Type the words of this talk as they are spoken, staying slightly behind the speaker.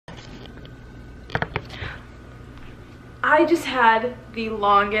I just had the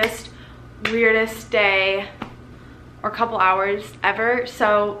longest, weirdest day or couple hours ever,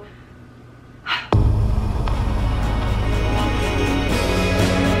 so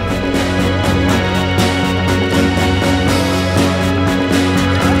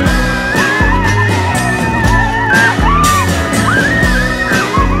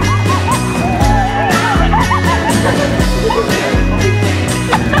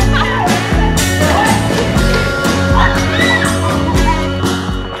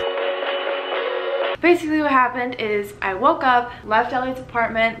basically what happened is I woke up, left Ellie's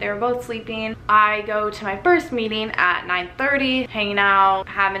apartment, they were both sleeping. I go to my first meeting at 9:30, hanging out,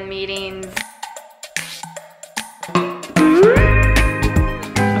 having meetings.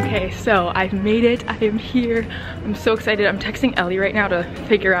 Okay, so I've made it, I am here. I'm so excited. I'm texting Ellie right now to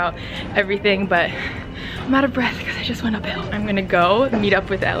figure out everything, but I'm out of breath because I just went uphill. I'm gonna go meet up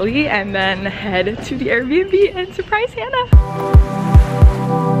with Ellie and then head to the Airbnb and surprise Hannah.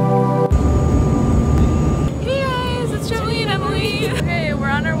 Okay, we're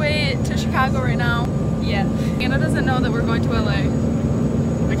on our way to Chicago right now. Yeah. Hannah doesn't know that we're going to LA.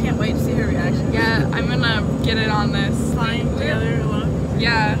 I can't wait to see her reaction. Yeah, I'm gonna get it on this. Flying together alone.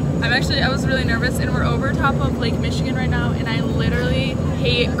 Yeah. I was really nervous, and we're over top of Lake Michigan right now, and I literally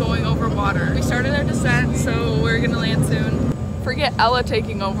hate going over water. We started our descent, so we're gonna land soon. Forget Ella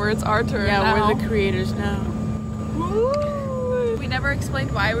taking over, it's our turn now. Yeah, we're the creators now. Woo! We never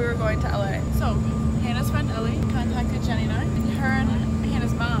explained why we were going to LA. So, Hannah's friend Ellie contacted Jenny and I, and her and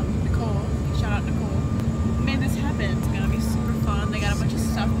Hannah's mom, Nicole, shout out Nicole, made this happen. It's gonna be super fun. They got a bunch of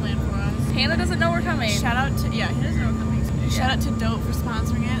stuff planned for us. Hannah doesn't know we're coming. Shout out to, yeah, he doesn't know we're coming. Shout out to Dote for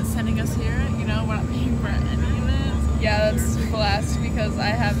sponsoring it, sending us here. You know, we're not paying for any of it. Yeah, that's blessed because I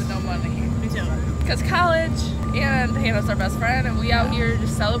have no money. Me too. Because college, and Hannah's our best friend, and we out here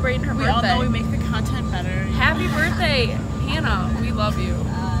just celebrating her birthday. We all know we make the content better. Happy birthday, Hannah. We love you.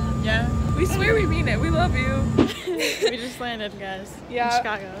 Yeah. We swear we mean it. We love you. We just landed, guys. Yeah, in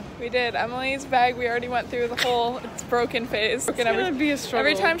Chicago. We did. Emily's bag, we already went through the whole it's broken phase. It's gonna be a struggle.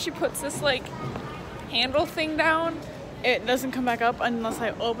 Every time she puts this like handle thing down, it doesn't come back up unless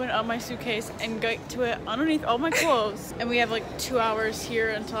I open up my suitcase and get to it underneath all my clothes. And we have like 2 hours here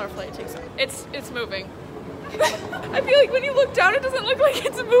until our flight takes off. It's moving. I feel like when you look down, it doesn't look like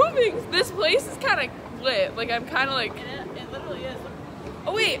it's moving. This place is kind of lit. Like I'm kind of like. It literally is.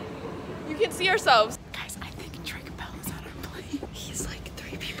 Oh wait, you can see ourselves. Guys, I think Drake Bell is on our plane. He's like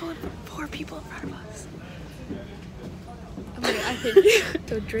 4 people in front of us. I think.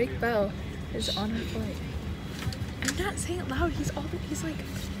 So Drake Bell is on our flight. I'm not saying it loud. He's like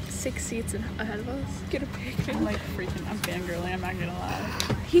 6 seats ahead of us. Get a pic. I'm like freaking. I'm fangirling. I'm not gonna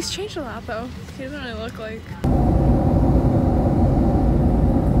lie. He's changed a lot though. He doesn't really look like.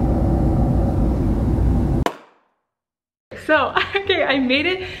 So, okay, I made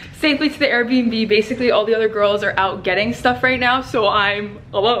it safely to the Airbnb. Basically, all the other girls are out getting stuff right now, so I'm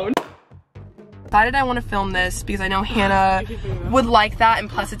alone. Decided I want to film this because I know Hannah would like that, and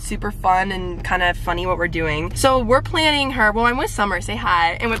plus it's super fun and kind of funny what we're doing. So we're planning her, well, I'm with Summer, say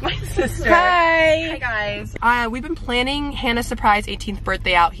hi, and with my sister. Hi! Hi guys. We've been planning Hannah's surprise 18th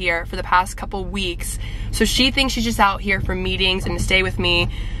birthday out here for the past couple weeks. So she thinks she's just out here for meetings and to stay with me.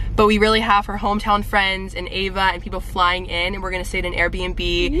 But we really have her hometown friends and Ava and people flying in, and we're gonna stay at an Airbnb.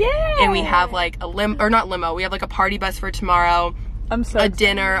 Yeah. And we have like a we have like a party bus for tomorrow. I'm so excited.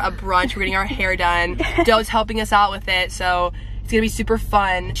 Dinner, a brunch, we're getting our hair done. Dote's helping us out with it, so it's gonna be super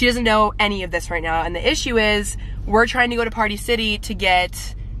fun. She doesn't know any of this right now, and the issue is we're trying to go to Party City to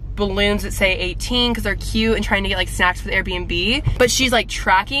get balloons that say 18 because they're cute, and trying to get like snacks for the Airbnb. But she's like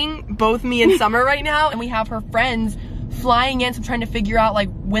tracking both me and Summer right now, and we have her friends flying in, so I'm trying to figure out like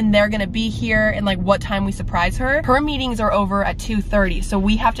when they're gonna be here and like what time we surprise her. Her meetings are over at 2:30, so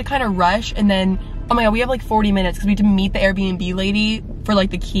we have to kind of rush, and then oh my god, we have like 40 minutes because we have to meet the Airbnb lady for like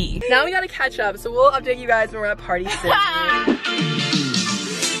the key. Now we gotta catch up, so we'll update you guys when we're at Party City.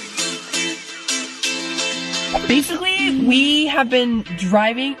 Basically, we have been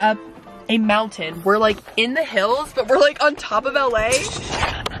driving up a mountain. We're like in the hills, but we're like on top of LA.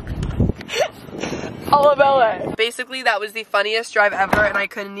 All of LA. Basically, that was the funniest drive ever, and I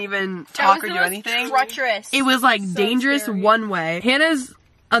couldn't even talk or do anything. Treacherous. It was like So dangerous scary. one way. Hannah's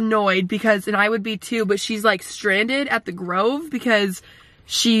annoyed because, and I would be too, but she's like stranded at the Grove because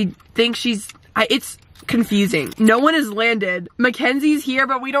she thinks it's confusing. No one has landed. Mackenzie's here,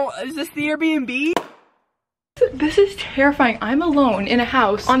 but we don't, is this the Airbnb? This is terrifying. I'm alone in a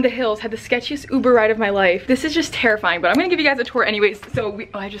house on the hills, had the sketchiest Uber ride of my life. This is just terrifying, but I'm gonna give you guys a tour anyways. So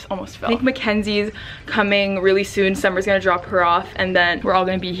I just almost fell. I think Mackenzie's coming really soon. Summer's gonna drop her off, and then we're all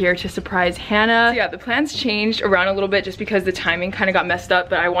gonna be here to surprise Hannah. So yeah, the plans changed around a little bit just because the timing kind of got messed up,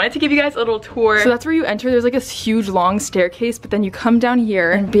 but I wanted to give you guys a little tour. So that's where you enter. There's like this huge long staircase, but then you come down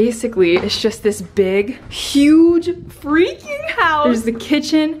here and basically it's just this big, huge freaking house. There's the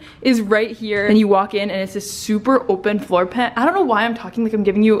kitchen is right here, and you walk in and it's this super open floor plan. I don't know why I'm talking like I'm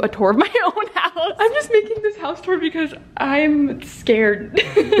giving you a tour of my own house. I'm just making this house tour because I'm scared.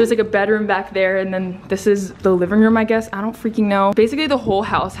 There's like a bedroom back there, and then this is the living room, I guess. I don't freaking know. Basically the whole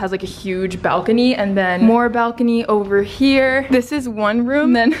house has like a huge balcony, and then more balcony over here. This is one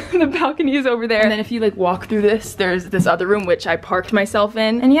room, then the balcony is over there, and then if you like walk through this, there's this other room which I parked myself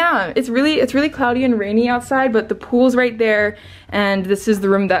in. And yeah, it's really cloudy and rainy outside, but the pool's right there, and this is the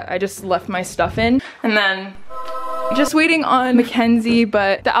room that I just left my stuff in. And then just waiting on Mackenzie,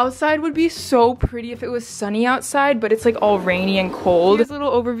 but the outside would be so pretty if it was sunny outside, but it's like all rainy and cold. Here's a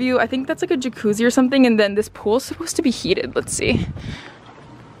little overview. I think that's like a jacuzzi or something, and then this pool's supposed to be heated. Let's see.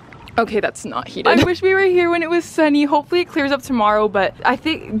 Okay, that's not heated. I wish we were here when it was sunny. Hopefully it clears up tomorrow, but I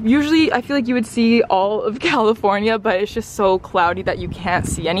think usually I feel like you would see all of California, but it's just so cloudy that you can't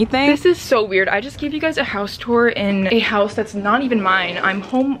see anything. This is so weird. I just gave you guys a house tour in a house that's not even mine. I'm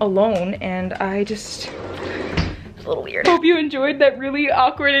home alone, and I just... a little weird. Hope you enjoyed that really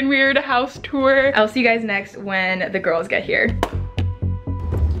awkward and weird house tour. I'll see you guys next when the girls get here.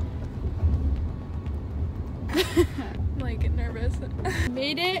 Like nervous.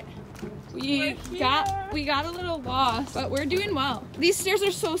 Made it. We got a little lost, but we're doing well. These stairs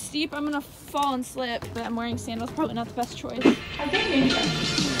are so steep, I'm gonna fall and slip, but I'm wearing sandals, probably not the best choice. I think maybe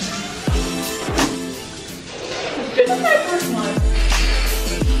this is my first one.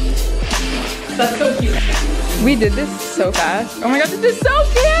 That's so cute. We did this so fast. Oh my god, this is so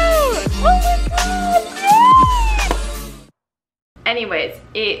cute! Oh my god, yay! Anyways,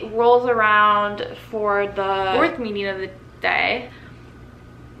 it rolls around for the fourth meeting of the day.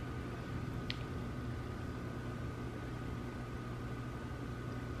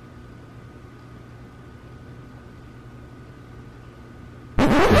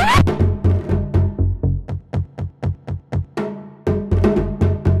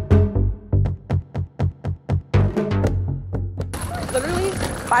 Literally,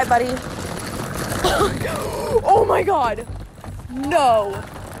 bye buddy. Oh my god. No.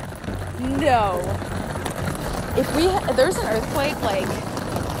 No. If there's an earthquake, like,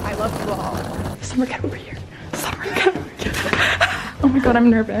 I love you all. Summer, get over here. Summer, get over here. Oh my god, I'm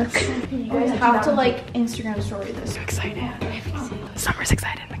nervous. You guys have to like Instagram story this. So excited. Summer's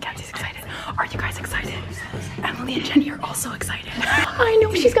excited. Mackenzie's excited. Are you guys excited? Emily and Jenny are also excited. I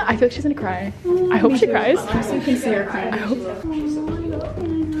know she's gonna. I feel like she's gonna cry. I hope she cries. You can see her crying. I hope.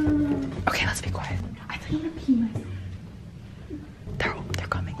 Okay, let's be quiet. I think I'm gonna pee myself. They're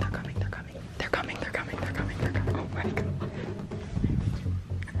coming. They're coming. They're coming. They're coming. They're coming. They're coming. They're coming. Oh my god.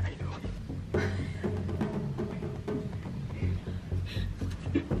 I know.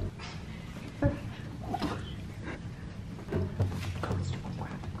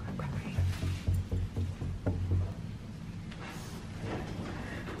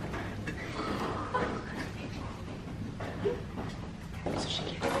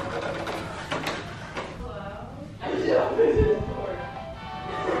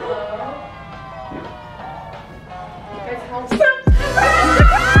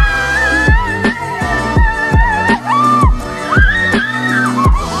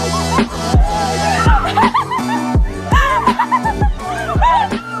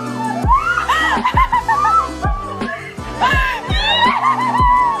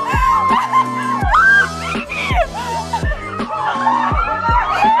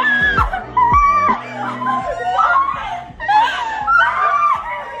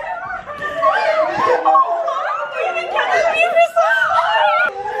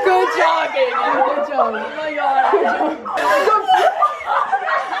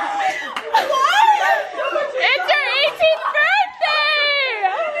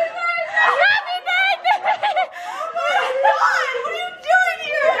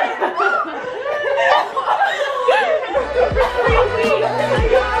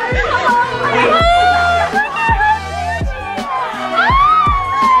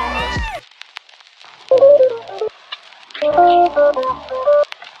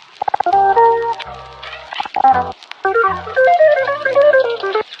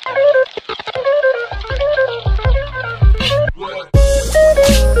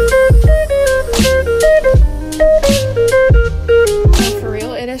 For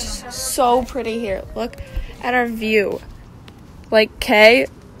real, it is so pretty here. Look at our view. Like K,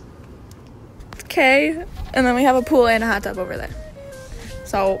 and then we have a pool and a hot tub over there.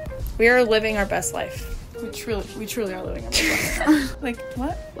 So we are living our best life. We truly are living our best life. Like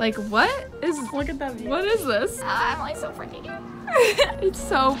what? Like what is? Look at that view. What is this? I'm like so pretty. It's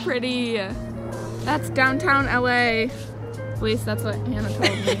so pretty. That's downtown LA. At least that's what Hannah told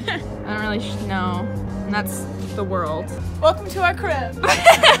me. I don't really know. And that's the world. Welcome to our crib.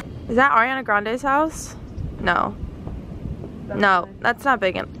 Is that Ariana Grande's house? No. No, that's not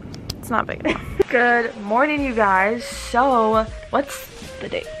big enough. It's not big enough. Good morning, you guys. So, what's the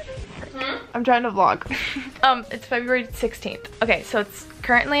date? I'm trying to vlog. It's February 16th. Okay, so it's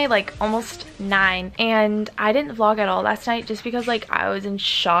currently like almost 9 and I didn't vlog at all last night just because like I was in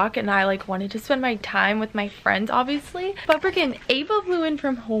shock and I like wanted to spend my time with my friends, obviously. But freaking Ava flew in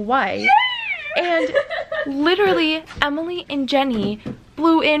from Hawaii. And literally Emily and Jenny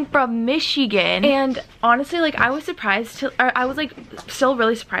flew in from Michigan, and honestly like I was surprised to, or I was like still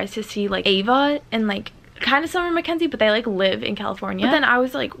really surprised to see like Ava and like kind of Summer Mackenzie, but they like live in California. But then I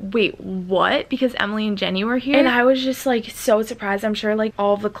was like, wait, what? Because Emily and Jenny were here, and I was just like so surprised. I'm sure like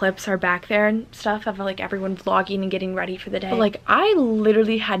all of the clips are back there and stuff of like everyone vlogging and getting ready for the day. But like I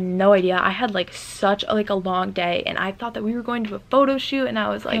literally had no idea. I had like such a, like a long day, and I thought that we were going to a photo shoot, and I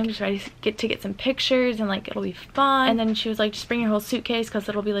was like, I'm just ready to get some pictures and like it'll be fun. And then she was like, just bring your whole suitcase because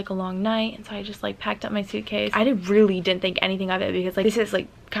it'll be like a long night. And so I just like packed up my suitcase. I really didn't think anything of it because like this is like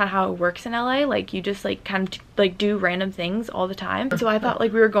kind of how it works in LA. Like you just like kind of like do random things all the time. So I thought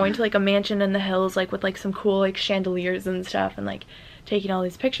like we were going to like a mansion in the hills like with like some cool like chandeliers and stuff and like taking all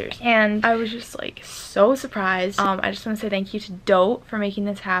these pictures, and I was just like so surprised. I just want to say thank you to Dote for making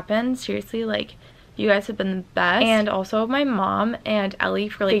this happen. Seriously, like you guys have been the best, and also my mom and Ellie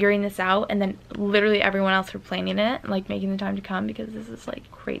for like figuring this out, and then literally everyone else for planning it and like making the time to come because this is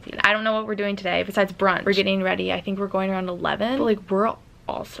like crazy. I don't know what we're doing today besides brunch. We're getting ready. I think we're going around 11, but like we're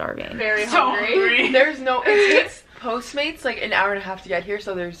all starving. Very hungry. There's no, it's Postmates like an hour and a half to get here,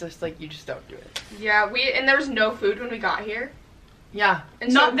 so there's just like, you just don't do it. Yeah, and there was no food when we got here. Yeah.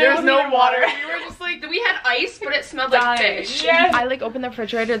 And so there's no water. We were just like, we had ice, but it smelled like fish. Yes. I like opened the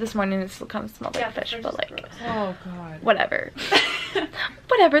refrigerator this morning and it still kind of smelled like fish, but like, oh god. Whatever.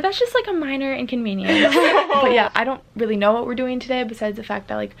 Whatever, that's just like a minor inconvenience. But yeah, I don't really know what we're doing today besides the fact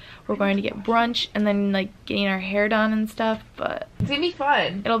that like we're going to get brunch and then like getting our hair done and stuff, but it's gonna be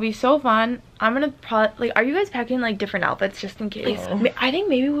fun. It'll be so fun. I'm gonna probably like, are you guys packing like different outfits just in case? I think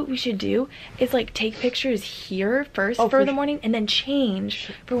maybe what we should do is like take pictures here first for the morning and then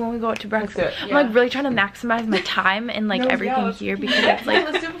change for when we go out to breakfast. I'm like really trying to maximize my time and like everything here because it's like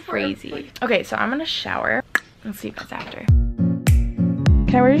crazy. Okay, so I'm gonna shower. Let's see if that's after.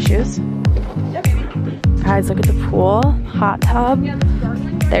 Can I wear your shoes? Yeah, baby. Guys, look at the pool, hot tub.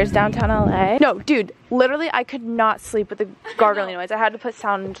 There's downtown LA. No, dude, literally I could not sleep with the gargling noise. I had to put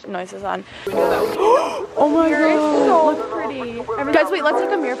sound noises on. Oh my god, so pretty. Guys, wait, let's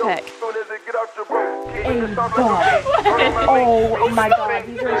take a mirror pic. Oh my god,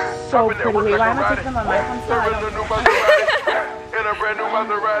 these are so pretty. Wait, why am I taking them on my phone still?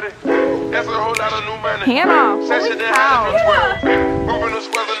 Hannah, holy cow.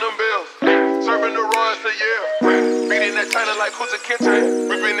 Serving the Royals to yeah. Beating that China like who's a kitchen.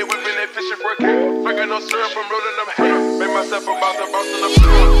 Whipping that fishing for a king. I got no syrup, I'm rolling them hands. Make myself a boss in the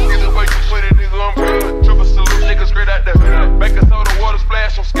floor. Either way you put it, either I'm good. Triple salute, niggas straight out there. Make a soda water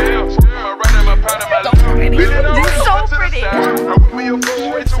splash on scale. My right and my powder, my left. This is so pretty. I whip me a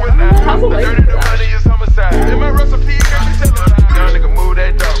full way to a nine. Dirty the money is homicide. In my recipe, got me telling them. Young nigga move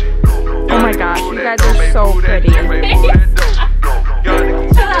that dough. Oh my gosh, you guys are so pretty.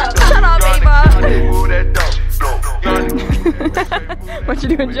 Shut up, Ava. What you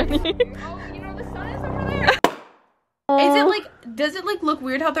doing, Jenny? Oh, you know, the sun is over there. Is it like, does it like look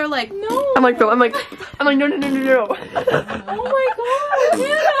weird how they're like, no? I'm like, no. Oh my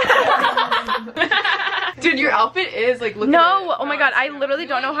god. Dude, your outfit is like, look no, at it. oh my god, I literally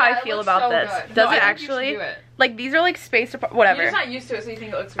don't know how I feel about this. Good. Does No, it I think you actually? should do it. Like these are like spaced apart, whatever. You're just not used to it, so you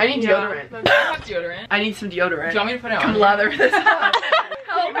think it looks I weird. need deodorant. No, I have deodorant. I need some deodorant. Do you want me to put it on? Come lather this up.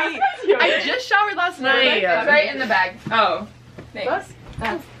 Help me. I just showered last night. It's right in the bag. Oh. Thanks.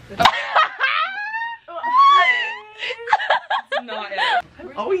 That's not it.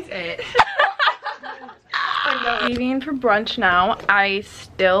 I'm always it. Leaving for brunch now. I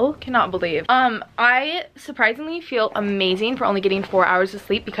still cannot believe. I surprisingly feel amazing for only getting 4 hours of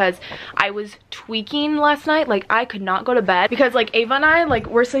sleep because I was tweaking last night. Like I could not go to bed because like Ava and I, like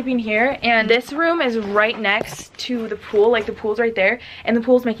we're sleeping here and this room is right next to the pool. Like the pool's right there and the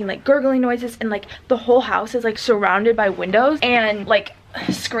pool's making like gurgling noises and like the whole house is like surrounded by windows and like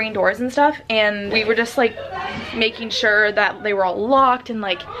screen doors and stuff, and we were just like making sure that they were all locked, and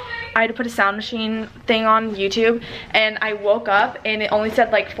like I had to put a sound machine thing on YouTube, and I woke up and it only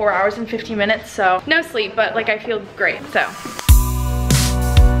said like 4 hours and 15 minutes, so no sleep, but like I feel great. So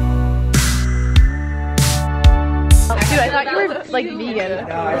dude, I thought you were like vegan.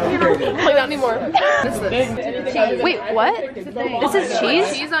 Like not anymore. Wait, what? This is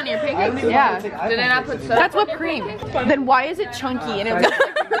cheese? Cheese on your pancakes? Yeah. Did I not put soda? That's whipped cream. Then why is it chunky and it was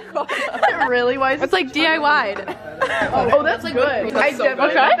really? Why is it? It's like DIY'd. Oh, that's like good. I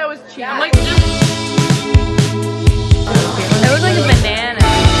definitely thought that was cheese. I'm like, just... It was like a banana.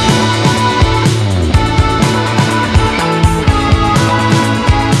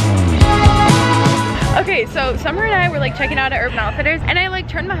 Okay, so Summer and I were like checking out at Urban Outfitters, and I like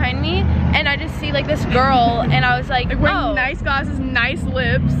turned behind me and I just see like this girl, and I was like Wearing nice glasses, nice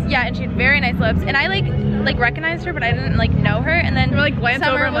lips. yeah, and she had very nice lips, and I like recognized her, but I didn't like know her, and then We're like glanced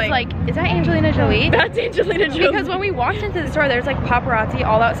Summer over and was like, is that Angelina Jolie? that's Angelina Jolie. Because when we walked into the store, there's like paparazzi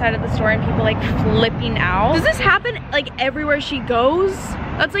all outside of the store and people like flipping out. does this happen like everywhere she goes?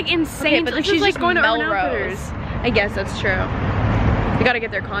 That's like insane. Okay, but like this she's is just like going to Urban Melrose. Outfitters. I guess that's true. You gotta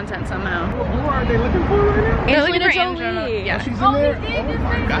get their content somehow. Who are they looking for right now? Angelina Jolie. Jolie. Yeah. She's in there? Oh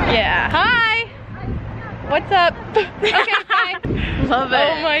my god. Yeah. Hi. What's up? Okay, bye. Love it.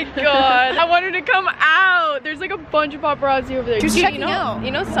 Oh my god. I want her to come out. There's like a bunch of paparazzi over there. Dude, you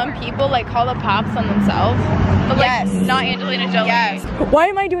know some people like call the pops on themselves, but like not Angelina Jolie. Yes. Why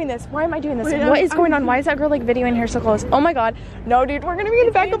am I doing this? Why am I doing this? What is going on? Why is that girl like videoing her so close? Oh my god. No, dude, we're gonna be in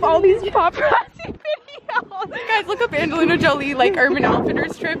the back of all these paparazzi videos. Guys, look up Angelina Jolie like Urban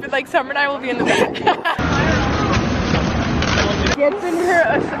Outfitters trip, and like Summer and I will be in the back. Gets in her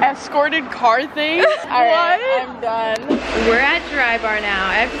escorted car thing. Alright, I'm done. We're at Dry Bar now.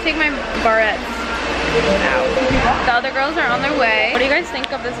 I have to take my barrettes out. The other girls are on their way. What do you guys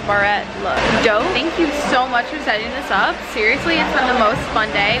think of this barrette look? Dote, thank you so much for setting this up. Seriously, it's been the most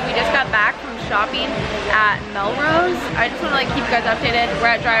fun day. We just got back from shopping at Melrose. I just want to like keep you guys updated.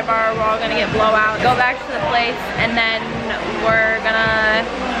 We're at Dry Bar. We're all gonna get blowout, go back to the place, and then we're gonna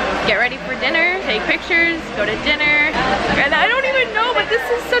get ready for dinner, take pictures, go to dinner. And I don't even know, but this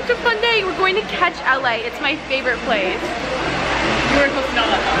is such a fun day. We're going to Catch LA. It's my favorite place. You were supposed to know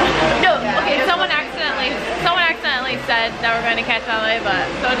that. No, okay, someone accidentally said that we're going to Catch LA, but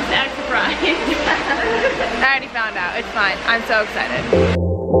so just act surprised. I already found out. It's fine. I'm so excited.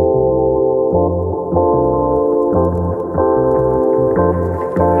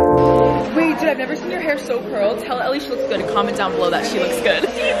 Wait, dude, I've never seen your hair so curled. Tell Ellie she looks good and comment down below that she looks good.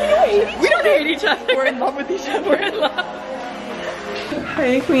 We don't hate each other. We're in love with each other. We're in love.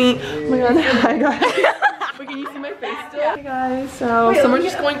 Hey, Queen. Oh my god, hi guys. Wait, can you see my face still? Hey guys, so someone's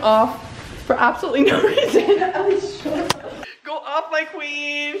just going off for absolutely no reason. Go off, my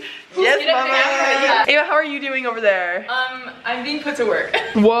queen. Yes, mama. Ava, how are you doing over there? I'm being put to work.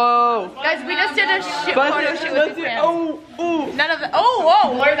 Whoa. Guys, we just did a photo shoot with the friends. Oh, ooh. None of it. Oh,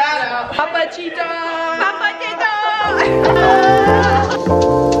 whoa. Blur that out. Papachito.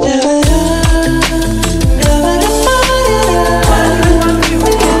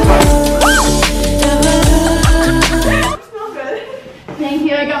 Thank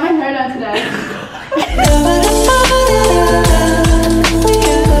you. I got my hair done today.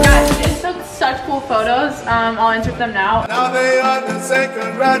 Guys, we just took such cool photos. I'll insert them now. Now they are to say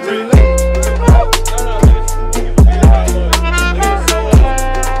congratulations.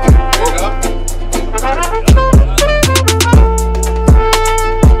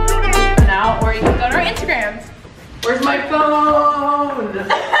 Now, or you can go to our Instagrams. Where's my phone?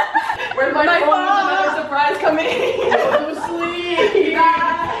 Where's my phone? Another surprise coming. Go to sleep.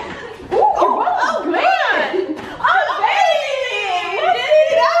 Oh, man. Oh, baby.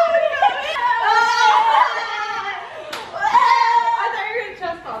 I thought you were going to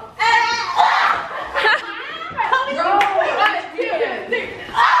chest bump. Bro,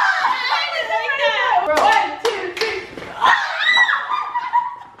 1, 2, 3.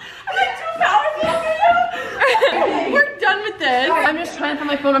 We're done with this. I'm just trying to find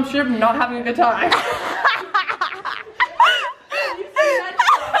my phone. I'm sure I'm not having a good time.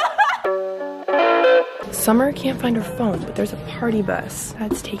 Summer can't find her phone, but there's a party bus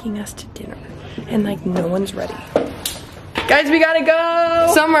that's taking us to dinner. And like no one's ready. Guys, we gotta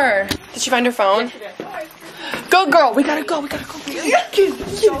go! Summer! Did she find her phone? Go girl! We gotta go, we gotta go.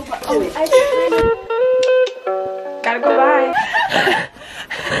 Gotta go, bye.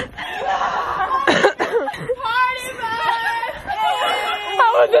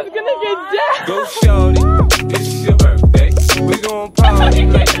 How is this gonna get dead? Go shorty, it's your birthday. We gon' party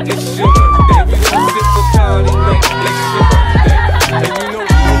like it's your birthday. We gon' sip a party like it's your birthday.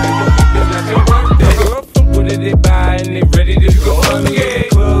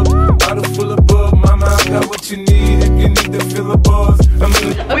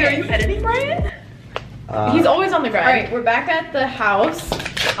 we're back at the house.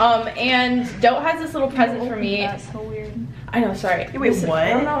 And Dote has this little present for me. That's so weird. I know, sorry. Wait, what? I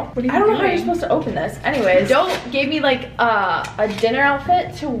don't know. I don't know how you're supposed to open this. Anyways, Dote gave me like a dinner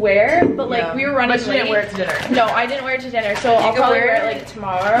outfit to wear, but like we were running late. But you didn't wear it to dinner. No, I didn't wear it to dinner, so I'll probably wear it like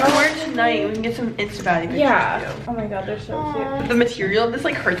tomorrow. I'll wear it tonight. We can get some Insta baddie pictures. Yeah. Oh my god, they're so cute. The material of this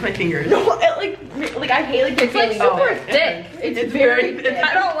like hurts my fingers. No, it, like I hate like the feeling of it. thick. It's very thick.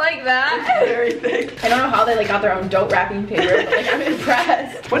 I don't like that. It's very thick. I don't know how they like got their own Dote wrapping paper, but like I'm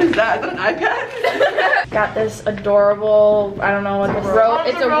impressed. What is that? Is that an iPad? Got this adorable, I don't know what this rose.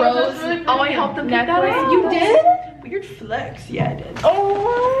 It's a rose. Oh, I helped them pick that necklace. out. You did? Weird flex. Yeah, I did.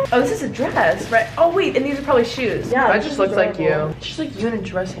 Oh, this is a dress, right? Oh wait, and these are probably shoes. Yeah, that that just looks like you. It's just like you in a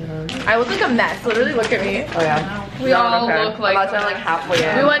dress, Hannah. I look like a mess. Literally, look at me. Oh yeah. We all look like I'm like halfway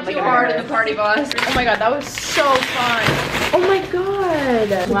in. we went too hard in the party bus. Oh my god, that was so fun. Oh my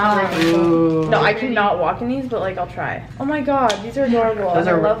god. Wow. Ooh. No, I cannot walk in these, but like I'll try. Oh my god, these are adorable. Those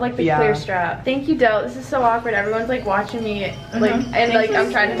I are- love like the yeah. clear strap. Thank you, Dote. This is so awkward. Everyone's like watching me, like and like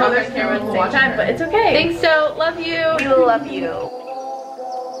I'm trying to talk on camera at the same time, but it's okay. Thanks, Dote. Love you. We love you.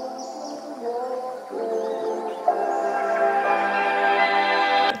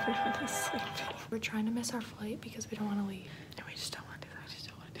 We're trying to miss our flight because we don't want to leave. And we just don't want to do that. We just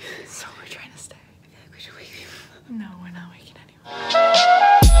don't want to do that. So we're trying to stay. I feel like we should wake people. No, we're not waking anyone.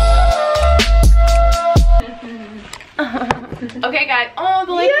 Okay, guys. Oh,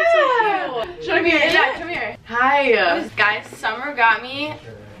 the lake is so cute. Show me. Yeah, come here. Hi. Guys, Summer got me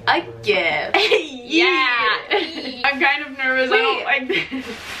a gift. Yeah. I'm kind of nervous. I don't like this.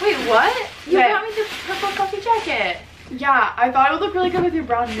 Wait, what? You Okay. got me the purple fluffy jacket. Yeah, I thought it would look really good with your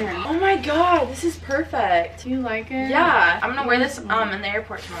brown hair. Oh my god, this is perfect. Do you like it? Yeah, I'm gonna wear this in the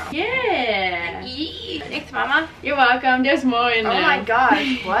airport tomorrow. Yeah. Thanks, Mama. You're welcome. There's more in there. Oh my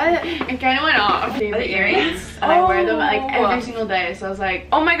gosh, what? It kind of went off. Are the earrings? And I wear them like Oh. every single day. So I was like,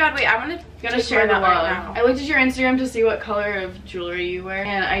 Oh my god, wait, I'm gonna share that the right world. now. I looked at your Instagram to see what color of jewelry you wear,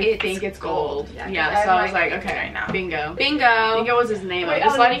 and I think it's gold. Yeah, so I was like, okay, right now. Bingo. Bingo. Bingo was his name.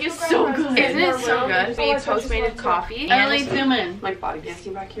 This lighting is so good. Isn't it so good? We Postmated coffee. Ellie, zoom in. Like body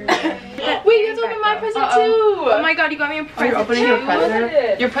dancing back here. Wait, you have to open my present too. Oh my god, you got me a present. You're opening too. your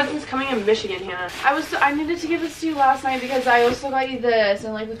present? Your present's coming in Michigan, Hannah. I needed to give this to you last night because I also got you this,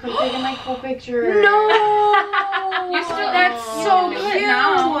 and like we couldn't take in like full picture. No. You still That's so cute.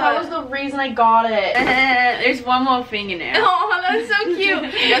 That was the reason I got it. There's one more fingernail. Oh, that's so cute.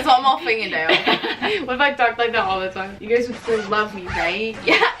 That's one more fingernail. What if I talked like that all the time? You guys would still love me, right?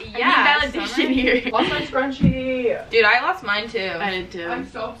 Yeah. I need validation here. Lost my scrunchie. Dude, I lost mine too. I did too. I'm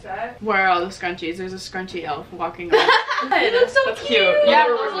so upset. Where are all the scrunchies? There's a scrunchy elf walking around. It looks so That's cute. cute. Yeah,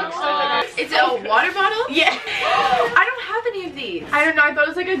 You those were look so really nice. Is it a water bottle? Yeah. I don't have any of these. I don't know. I thought it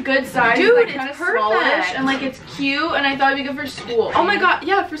was like a good size. Dude, like, it's kind of perfect. smallish, and like it's cute, and I thought it'd be good for school. Oh my god,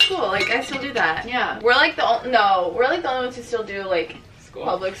 yeah, for school. Like I still do that. Yeah. We're like the only ones who still do like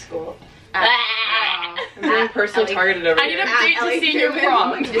public school. I'm being personally targeted over I need here. a date to senior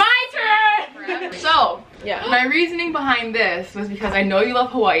prom. My turn! So, Yeah. My reasoning behind this was because I know you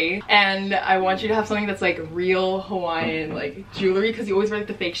love Hawaii, and I want you to have something that's like real Hawaiian like jewelry, because you always wear like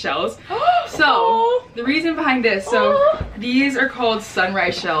the fake shells. So the reason behind this, these are called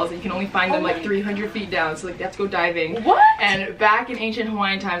sunrise shells, and you can only find them like 300 feet down, so like you have to go diving. What? And back in ancient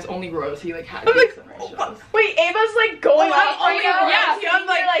Hawaiian times, only royalty like had these sunrise shells. Wait, Ava's like going up. Oh my God. Yeah, See, I'm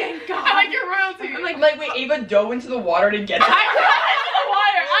like, thank God. I like your royalty. I'm like, wait, Ava dove into the water to get I that.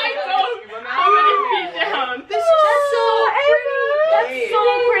 don't know how many feet down. This is so pretty. That's so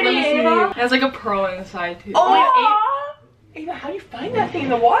pretty, Ava. It has like a pearl inside too. Ava, how do you find that thing in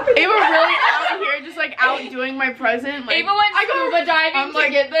the water? Ava really out here just like outdoing my present. Like, Ava went scuba diving to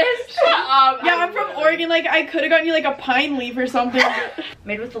get this. yeah, I'm from Oregon. Like I could have gotten you like a pine leaf or something.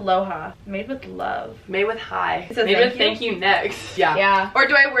 Made with aloha. Made with love. Made with hi. It says Made with thank thank you next. Yeah. Yeah. Or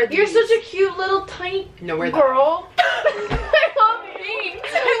do I wear these? You're such a cute little tiny No, we're girl. I love you.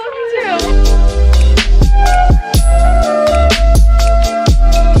 I love you too.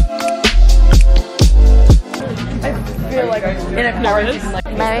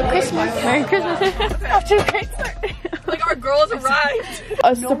 Merry Christmas. Merry Christmas. Like our girls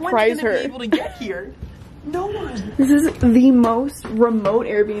arrived. Surprise her. Able to get here. No one. This is the most remote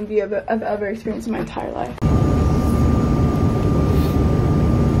Airbnb I've ever experienced in my entire life.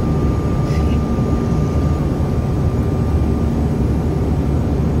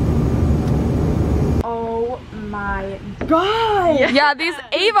 Oh my God! Yeah, these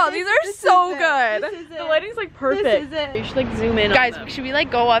Ava, these are so good. The lighting's like perfect. You should like zoom in. Guys, should we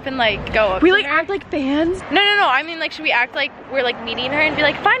like go up and like go up? we like act like fans. No. I mean like should we act like we're like meeting her and be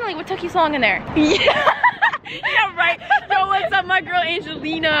like, finally, what took you so long in there? Yeah. Yeah, right. Yo, what's up, my girl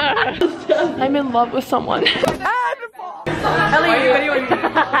Angelina? I'm in love with someone.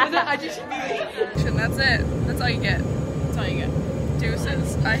 That's it. That's all you get. That's all you get.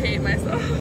 Deuces. I hate myself.